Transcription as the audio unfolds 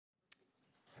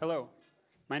Hello,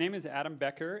 my name is Adam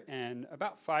Becker, and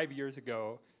about 5 years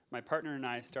ago, my partner and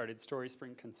I started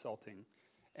StorySpring Consulting.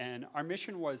 And our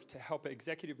mission was to help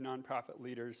executive nonprofit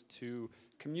leaders to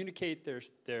communicate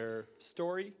their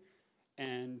story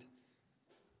and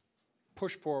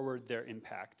push forward their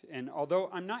impact. And although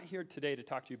I'm not here today to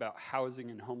talk to you about housing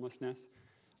and homelessness,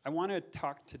 I want to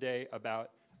talk today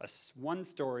about one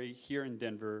story here in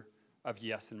Denver of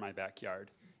Yes in My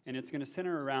Backyard. And it's going to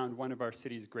center around one of our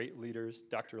city's great leaders,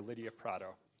 Dr. Lydia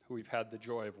Prado, who we've had the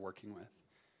joy of working with.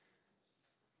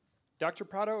 Dr.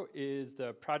 Prado is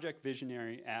the project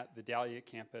visionary at the Dahlia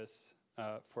campus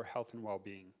for health and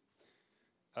well-being,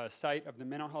 a site of the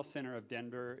Mental Health Center of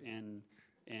Denver in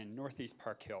Northeast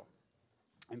Park Hill.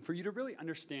 And for you to really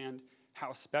understand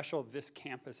how special this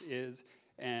campus is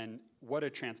and what a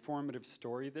transformative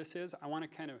story this is, I want to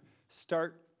kind of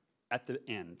start at the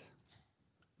end.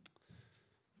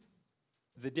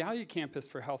 The Dahlia campus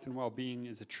for health and well-being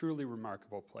is a truly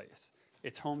remarkable place.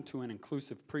 It's home to an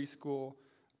inclusive preschool,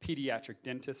 pediatric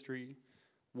dentistry,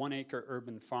 1-acre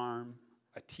urban farm,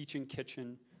 a teaching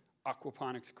kitchen,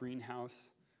 aquaponics greenhouse,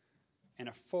 and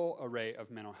a full array of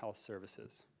mental health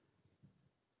services.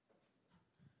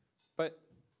 But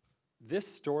this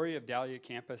story of Dahlia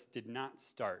campus did not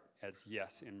start as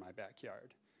Yes in My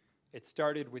Backyard. It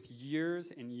started with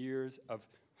years and years of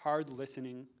hard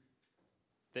listening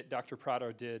that Dr.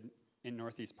 Prado did in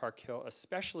Northeast Park Hill,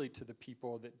 especially to the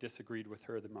people that disagreed with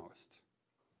her the most.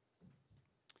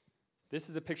 This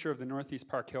is a picture of the Northeast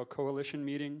Park Hill Coalition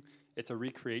meeting. It's a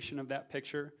recreation of that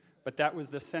picture, but that was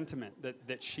the sentiment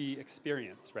that she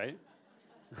experienced, right?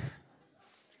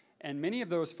 And many of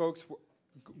those folks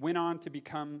went on to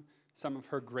become some of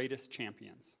her greatest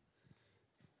champions.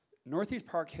 Northeast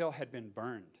Park Hill had been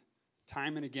burned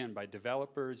time and again by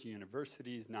developers,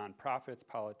 universities, nonprofits,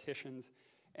 politicians,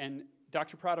 and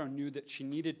Dr. Prado knew that she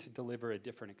needed to deliver a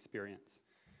different experience.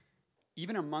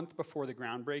 Even a month before the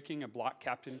groundbreaking, a block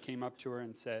captain came up to her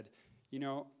and said, "You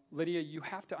know, Lydia, you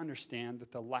have to understand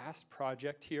that the last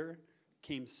project here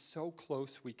came so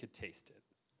close we could taste it.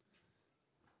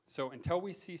 So until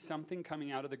we see something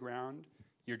coming out of the ground,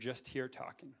 you're just here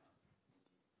talking."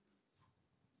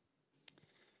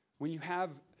 When you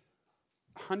have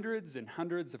hundreds and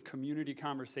hundreds of community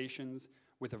conversations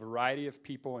with a variety of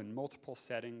people in multiple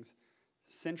settings,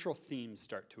 central themes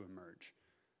start to emerge.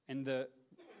 And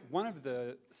one of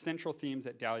the central themes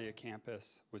at Dahlia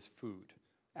campus was food,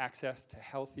 access to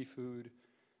healthy food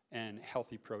and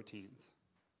healthy proteins.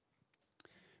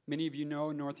 Many of you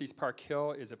know Northeast Park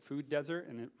Hill is a food desert,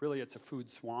 and it's a food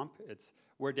swamp. It's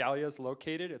where Dahlia is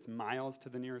located. It's miles to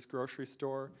the nearest grocery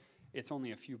store. It's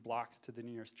only a few blocks to the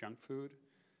nearest junk food.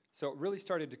 So it really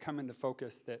started to come into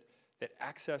focus that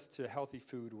access to healthy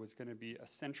food was going to be a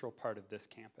central part of this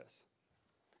campus.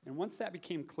 And once that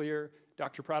became clear,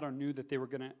 Dr. Prado knew that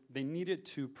they needed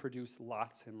to produce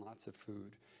lots and lots of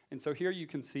food. And so here you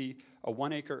can see a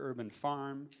 1-acre urban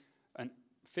farm, a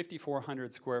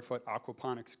 5,400 square foot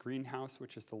aquaponics greenhouse,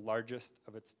 which is the largest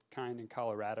of its kind in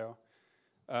Colorado,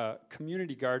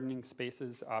 community gardening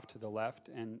spaces off to the left,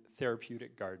 and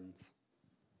therapeutic gardens.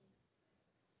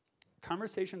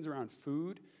 Conversations around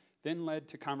food then led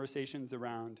to conversations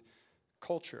around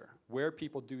culture, where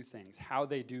people do things, how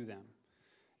they do them.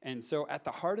 And so at the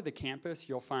heart of the campus,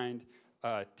 you'll find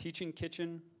a teaching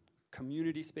kitchen,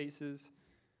 community spaces,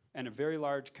 and a very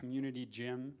large community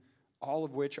gym, all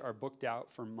of which are booked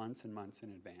out for months and months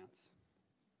in advance.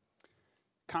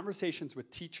 Conversations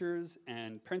with teachers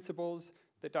and principals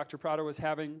that Dr. Prado was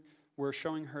having were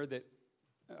showing her that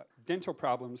dental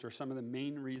problems are some of the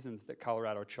main reasons that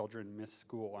Colorado children miss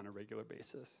school on a regular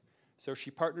basis. So she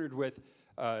partnered with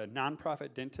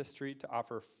nonprofit dentistry to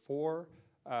offer 4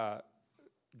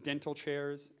 dental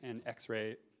chairs and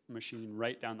x-ray machine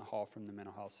right down the hall from the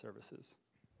mental health services.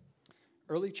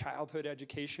 Early childhood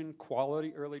education,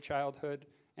 quality early childhood,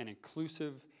 and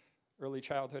inclusive early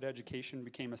childhood education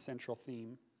became a central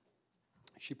theme.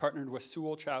 She partnered with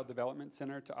Sewell Child Development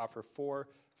Center to offer 4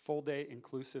 full-day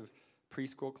inclusive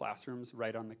preschool classrooms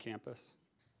right on the campus.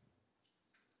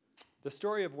 The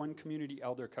story of one community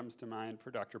elder comes to mind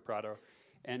for Dr. Prado.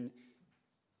 And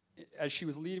as she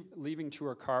was leaving to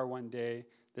her car one day,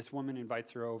 this woman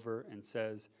invites her over and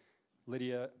says,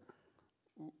 "Lydia,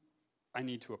 I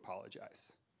need to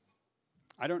apologize.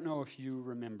 I don't know if you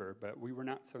remember, but we were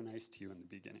not so nice to you in the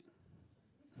beginning."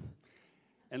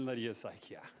 And Lydia's like,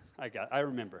 "Yeah, I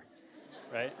remember,"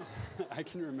 right? I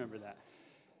can remember that.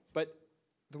 But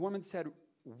the woman said,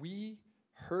 "We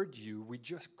heard you, we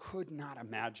just could not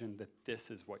imagine that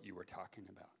this is what you were talking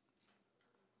about."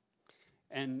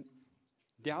 And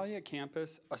Dahlia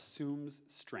campus assumes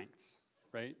strengths,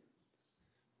 right?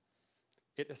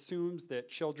 It assumes that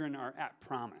children are at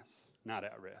promise, not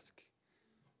at risk.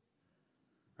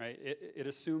 Right? It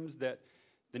assumes that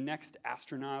the next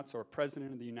astronauts or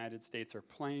president of the United States are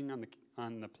playing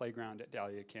on the playground at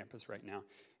Dahlia campus right now.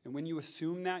 And when you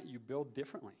assume that, you build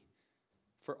differently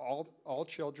for all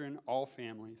children, all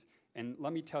families. And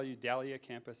let me tell you, Dahlia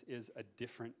campus is a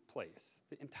different place.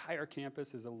 The entire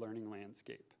campus is a learning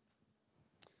landscape.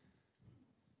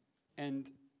 And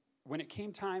when it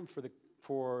came time for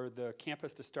the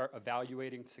campus to start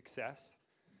evaluating success,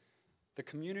 the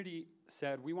community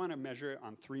said, we want to measure it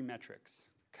on 3 metrics: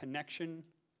 connection,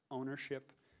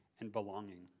 ownership, and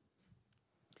belonging.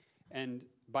 And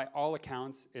by all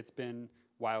accounts, it's been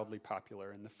wildly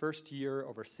popular. In the first year,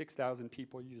 over 6,000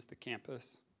 people used the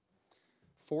campus.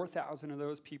 4,000 of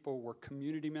those people were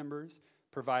community members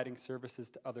providing services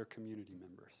to other community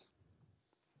members.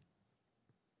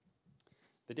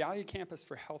 The Dahlia Campus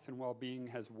for Health and Wellbeing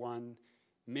has won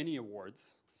many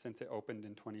awards since it opened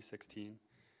in 2016.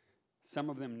 Some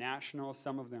of them national,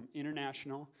 some of them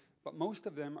international, but most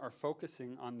of them are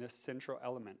focusing on this central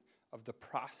element of the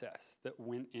process that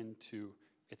went into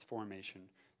its formation,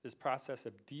 this process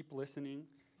of deep listening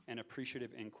and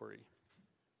appreciative inquiry.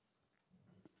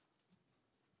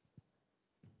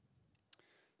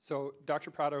 So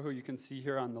Dr. Prado, who you can see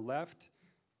here on the left,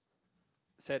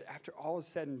 said, after all is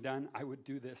said and done, I would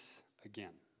do this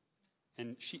again.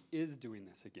 And she is doing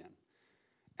this again.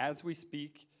 As we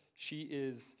speak, she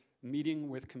is meeting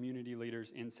with community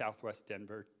leaders in Southwest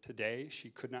Denver today. She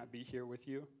could not be here with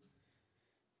you.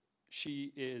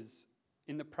 She is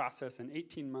in the process, an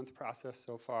 18-month process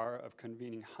so far, of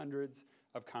convening hundreds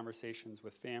of conversations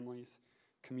with families,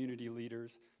 community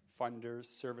leaders, funders,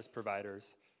 service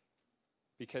providers.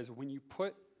 Because when you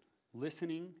put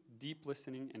listening, deep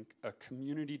listening, and a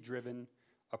community-driven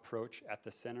approach at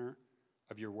the center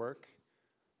of your work,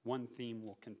 one theme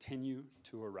will continue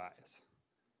to arise,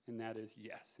 and that is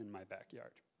yes in my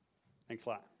backyard. Thanks a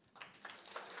lot.